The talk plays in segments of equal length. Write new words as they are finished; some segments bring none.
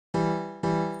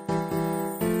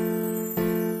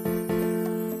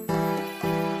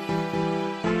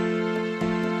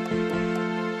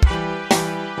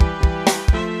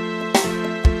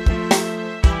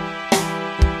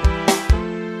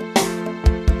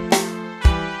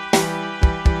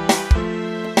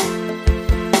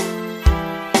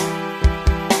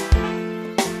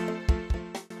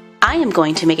am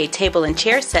going to make a table and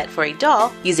chair set for a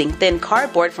doll using thin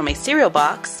cardboard from a cereal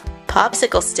box,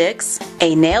 popsicle sticks,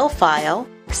 a nail file,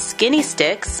 skinny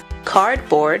sticks,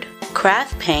 cardboard,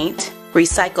 craft paint,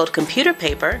 recycled computer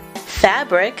paper,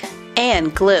 fabric,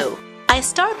 and glue. I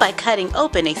start by cutting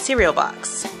open a cereal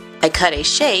box. I cut a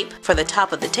shape for the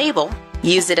top of the table,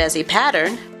 use it as a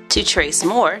pattern to trace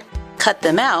more, cut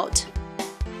them out,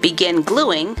 begin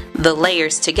gluing the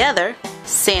layers together,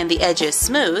 sand the edges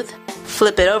smooth,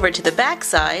 flip it over to the back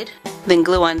side, then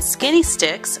glue on skinny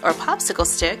sticks or popsicle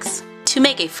sticks to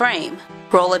make a frame.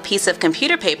 Roll a piece of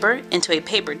computer paper into a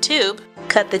paper tube,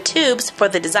 cut the tubes for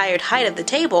the desired height of the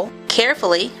table,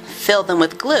 carefully fill them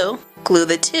with glue, glue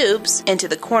the tubes into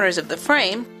the corners of the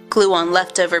frame, glue on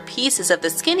leftover pieces of the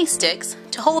skinny sticks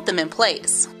to hold them in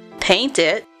place. Paint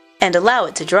it and allow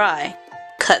it to dry.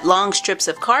 Cut long strips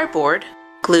of cardboard,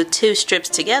 glue 2 strips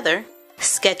together,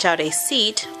 sketch out a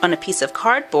seat on a piece of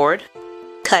cardboard,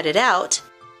 cut it out.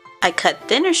 I cut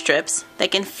thinner strips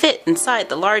that can fit inside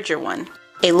the larger one,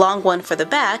 a long one for the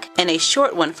back and a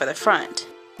short one for the front.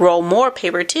 Roll more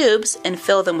paper tubes and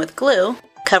fill them with glue,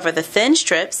 cover the thin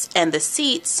strips and the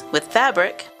seats with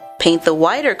fabric, paint the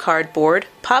wider cardboard,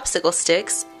 popsicle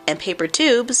sticks, and paper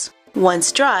tubes.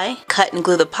 Once dry, cut and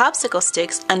glue the popsicle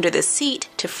sticks under the seat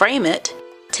to frame it.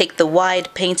 Take the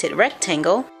wide painted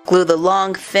rectangle, glue the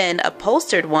long thin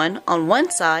upholstered one on one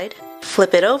side,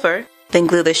 flip it over, then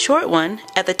glue the short one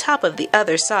at the top of the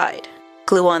other side.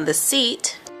 Glue on the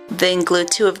seat, then glue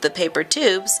 2 of the paper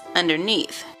tubes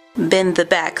underneath. Bend the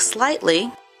back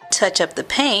slightly, touch up the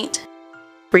paint,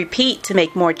 repeat to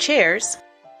make more chairs,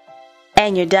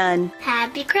 and you're done.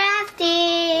 Happy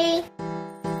crafting!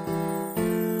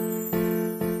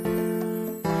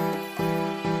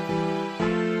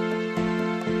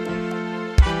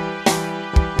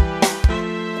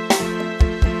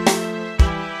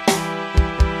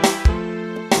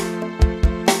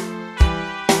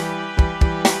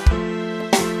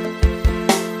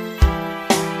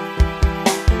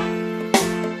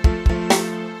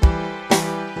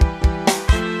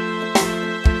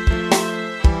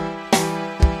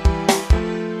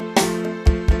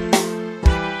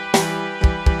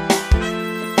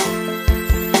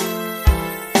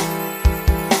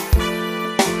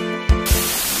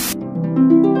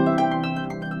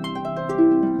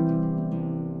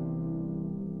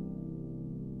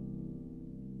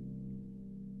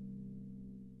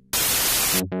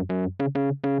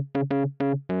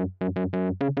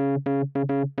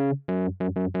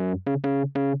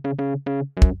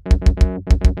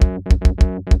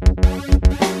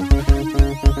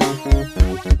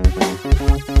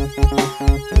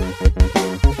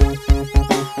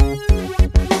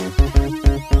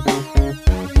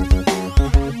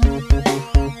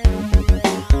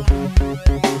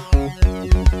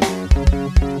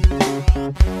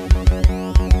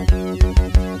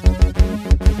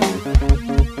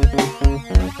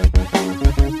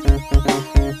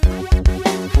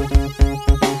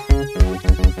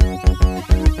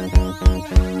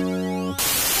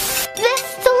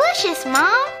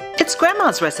 Mom? It's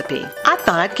Grandma's recipe. I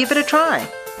thought I'd give it a try.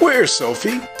 Where's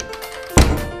Sophie?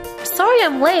 Sorry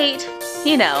I'm late.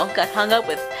 You know, got hung up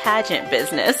with pageant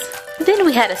business. Then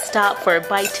we had to stop for a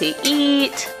bite to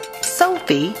eat.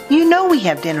 Sophie, you know we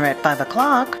have dinner at 5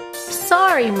 o'clock.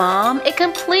 Sorry, Mom. It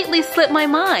completely slipped my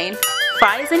mind.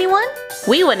 Fries, anyone?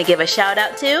 We want to give a shout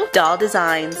out to Doll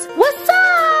Designs. What's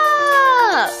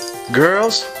up?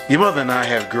 Girls, your mother and I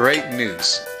have great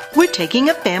news. We're taking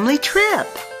a family trip.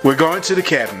 We're going to the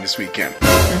cabin this weekend.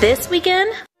 This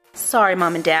weekend? Sorry,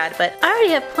 Mom and Dad, but I already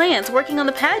have plans working on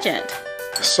the pageant.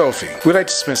 Sophie, we'd like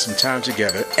to spend some time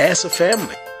together as a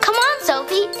family. Come on,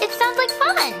 Sophie. It sounds like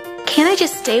fun. Can't I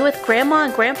just stay with Grandma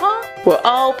and Grandpa? We're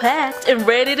all packed and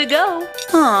ready to go.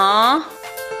 Aww.